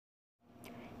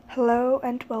Hello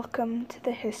and welcome to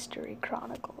the History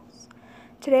Chronicles.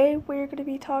 Today we're going to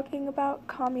be talking about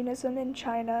communism in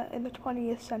China in the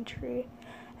 20th century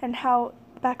and how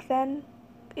back then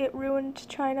it ruined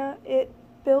China, it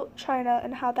built China,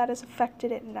 and how that has affected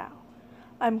it now.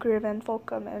 I'm Greer Van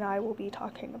Volkum and I will be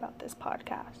talking about this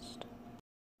podcast.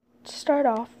 To start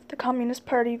off, the Communist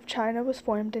Party of China was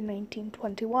formed in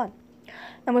 1921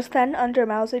 and was then under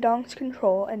Mao Zedong's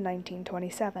control in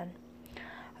 1927.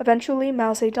 Eventually,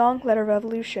 Mao Zedong led a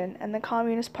revolution, and the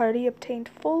Communist Party obtained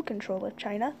full control of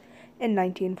China in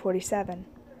 1947.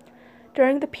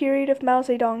 During the period of Mao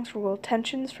Zedong's rule,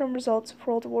 tensions from results of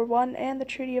World War I and the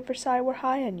Treaty of Versailles were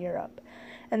high in Europe,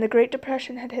 and the Great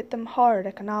Depression had hit them hard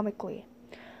economically.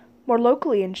 More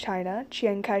locally in China,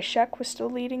 Chiang Kai-shek was still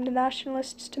leading the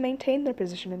nationalists to maintain their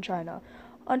position in China,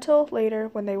 until later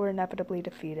when they were inevitably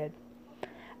defeated.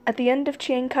 At the end of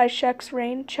Chiang Kai-shek's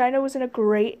reign, China was in a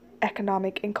great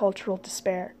economic and cultural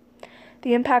despair.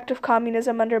 The impact of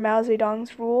communism under Mao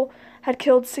Zedong's rule had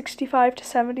killed 65 to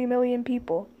 70 million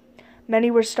people. Many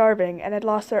were starving and had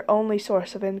lost their only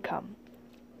source of income.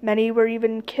 Many were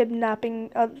even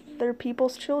kidnapping other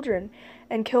people's children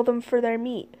and kill them for their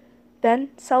meat, then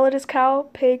sell it as cow,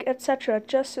 pig, etc.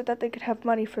 just so that they could have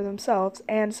money for themselves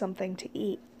and something to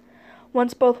eat.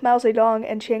 Once both Mao Zedong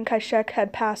and Chiang Kai-shek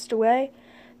had passed away,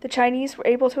 the Chinese were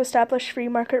able to establish free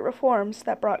market reforms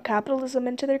that brought capitalism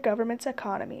into their government's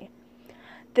economy.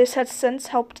 This has since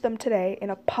helped them today in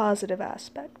a positive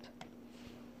aspect.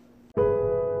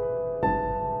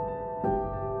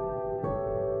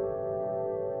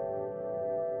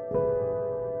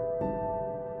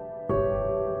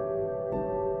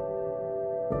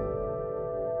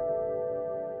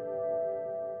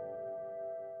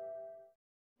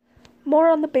 More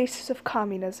on the basis of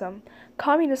communism.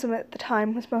 Communism at the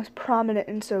time was most prominent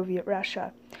in Soviet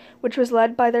Russia, which was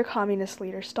led by their communist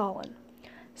leader Stalin.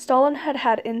 Stalin had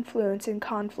had influence in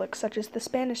conflicts such as the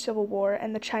Spanish Civil War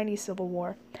and the Chinese Civil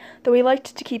War, though he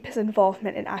liked to keep his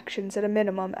involvement in actions at a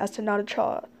minimum as to not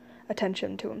draw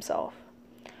attention to himself.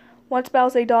 Once Mao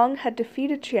Zedong had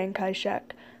defeated Chiang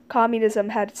Kai-shek, communism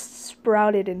had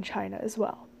sprouted in China as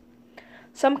well.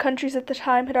 Some countries at the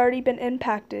time had already been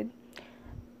impacted,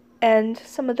 and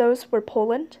some of those were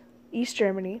Poland, East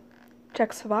Germany,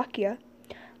 Czechoslovakia,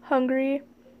 Hungary,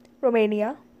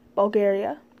 Romania,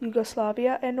 Bulgaria,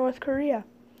 Yugoslavia, and North Korea.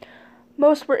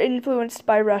 Most were influenced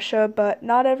by Russia, but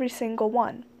not every single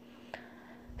one.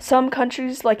 Some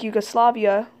countries like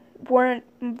Yugoslavia weren't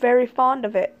very fond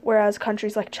of it, whereas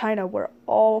countries like China were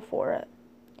all for it.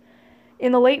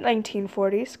 In the late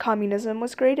 1940s, communism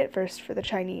was great at first for the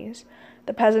Chinese.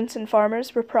 The peasants and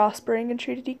farmers were prospering and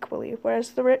treated equally,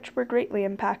 whereas the rich were greatly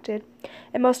impacted,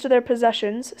 and most of their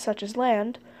possessions, such as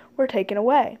land, were taken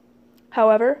away.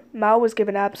 However, Mao was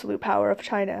given absolute power of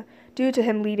China, due to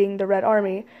him leading the Red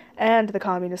Army and the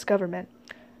communist government.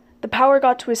 The power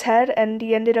got to his head, and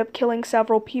he ended up killing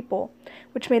several people,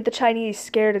 which made the Chinese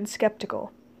scared and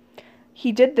skeptical.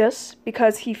 He did this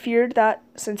because he feared that,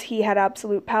 since he had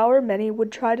absolute power, many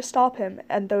would try to stop him,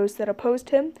 and those that opposed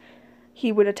him,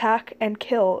 he would attack and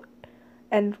kill,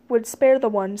 and would spare the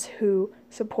ones who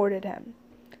supported him.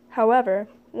 However,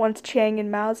 once Chiang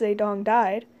and Mao Zedong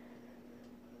died,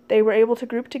 they were able to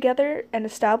group together and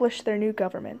establish their new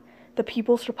government, the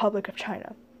People's Republic of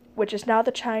China, which is now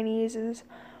the Chinese's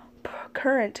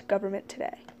current government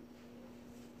today.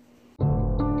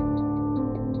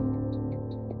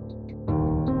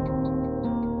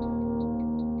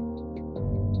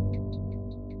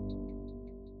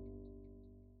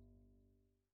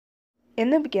 In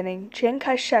the beginning, Chiang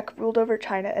Kai-shek ruled over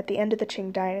China at the end of the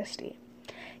Qing dynasty.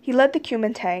 He led the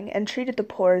Kuomintang and treated the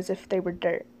poor as if they were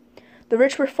dirt. The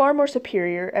rich were far more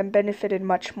superior and benefited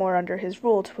much more under his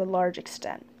rule to a large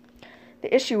extent.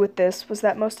 The issue with this was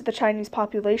that most of the Chinese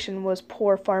population was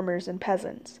poor farmers and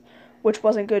peasants, which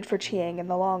wasn't good for Chiang in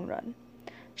the long run.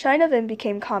 China then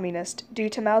became communist due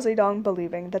to Mao Zedong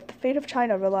believing that the fate of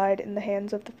China relied in the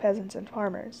hands of the peasants and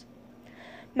farmers.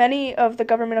 Many of the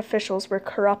government officials were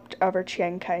corrupt over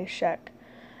Chiang Kai-shek,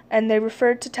 and they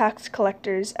referred to tax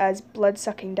collectors as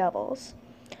blood-sucking devils.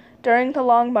 During the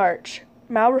Long March,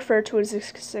 Mao referred to his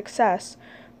success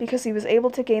because he was able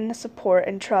to gain the support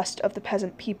and trust of the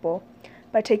peasant people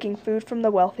by taking food from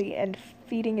the wealthy and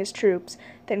feeding his troops,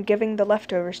 then giving the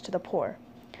leftovers to the poor.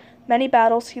 Many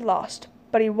battles he lost,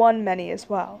 but he won many as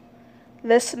well.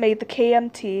 This made the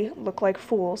KMT look like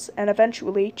fools, and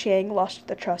eventually Chiang lost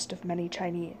the trust of many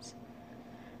Chinese.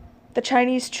 The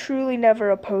Chinese truly never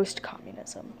opposed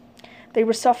communism. They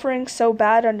were suffering so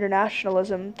bad under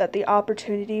nationalism that the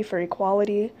opportunity for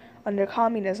equality under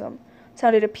communism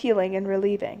sounded appealing and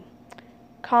relieving.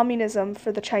 communism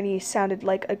for the Chinese sounded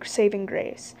like a saving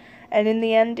grace, and in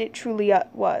the end it truly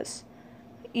was,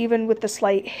 even with the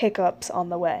slight hiccups on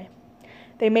the way.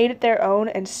 They made it their own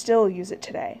and still use it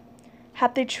today.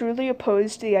 Had they truly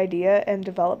opposed the idea and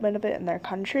development of it in their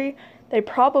country, they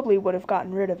probably would have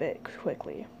gotten rid of it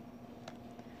quickly.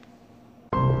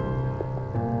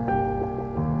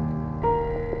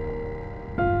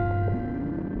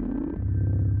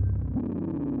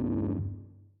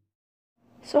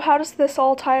 So how does this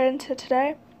all tie into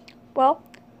today? Well,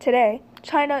 today,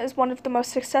 China is one of the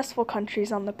most successful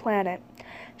countries on the planet.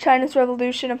 China's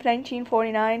revolution of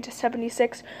 1949 to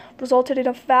 76 resulted in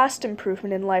a vast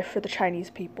improvement in life for the Chinese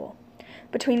people.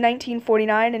 Between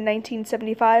 1949 and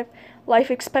 1975,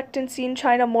 life expectancy in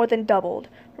China more than doubled,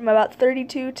 from about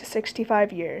 32 to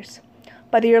 65 years.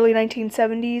 By the early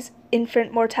 1970s,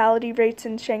 infant mortality rates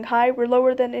in Shanghai were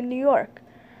lower than in New York.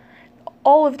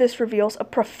 All of this reveals a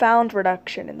profound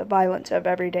reduction in the violence of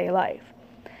everyday life.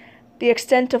 The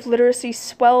extent of literacy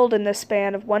swelled in the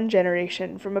span of one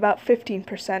generation from about 15%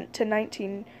 to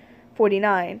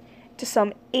 1949 to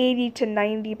some 80 to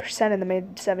 90% in the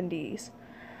mid-70s.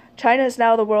 China is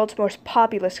now the world's most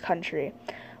populous country,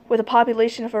 with a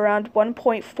population of around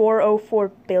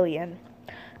 1.404 billion.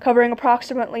 Covering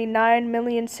approximately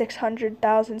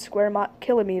 9,600,000 square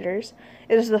kilometers,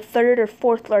 it is the third or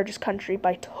fourth largest country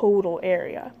by total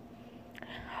area.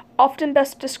 Often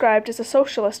best described as a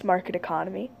socialist market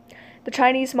economy, the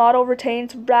Chinese model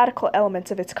retains radical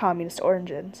elements of its communist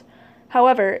origins.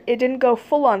 However, it didn't go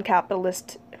full-on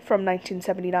capitalist from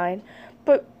 1979,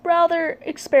 but rather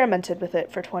experimented with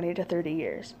it for 20 to 30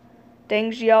 years. Deng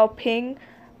Xiaoping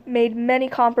made many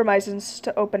compromises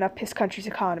to open up his country's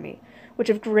economy, which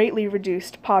have greatly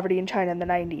reduced poverty in China in the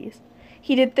 90s.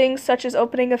 He did things such as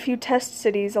opening a few test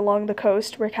cities along the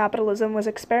coast where capitalism was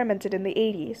experimented in the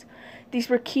 80s. These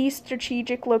were key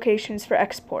strategic locations for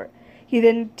export. He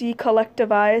then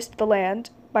decollectivized the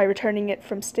land by returning it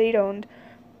from state-owned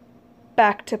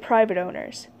back to private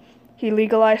owners. He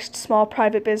legalized small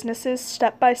private businesses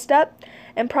step by step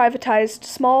and privatized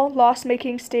small,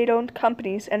 loss-making state-owned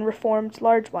companies and reformed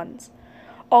large ones.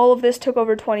 All of this took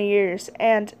over 20 years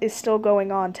and is still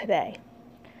going on today.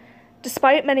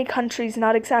 Despite many countries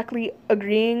not exactly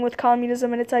agreeing with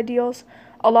communism and its ideals,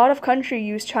 a lot of countries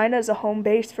use China as a home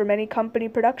base for many company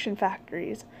production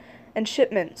factories and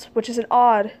shipments, which is an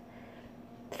odd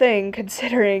thing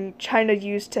considering China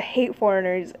used to hate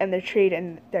foreigners and their trade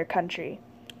in their country.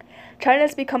 China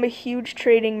has become a huge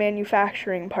trading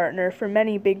manufacturing partner for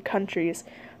many big countries,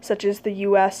 such as the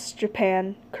US,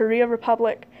 Japan, Korea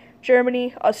Republic,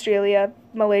 Germany, Australia,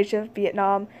 Malaysia,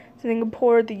 Vietnam,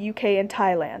 Singapore, the UK, and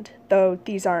Thailand, though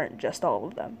these aren't just all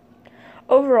of them.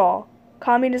 Overall,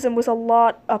 communism was a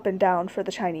lot up and down for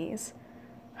the Chinese.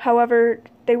 However,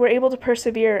 they were able to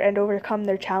persevere and overcome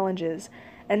their challenges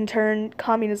and turn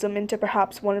communism into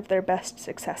perhaps one of their best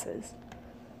successes.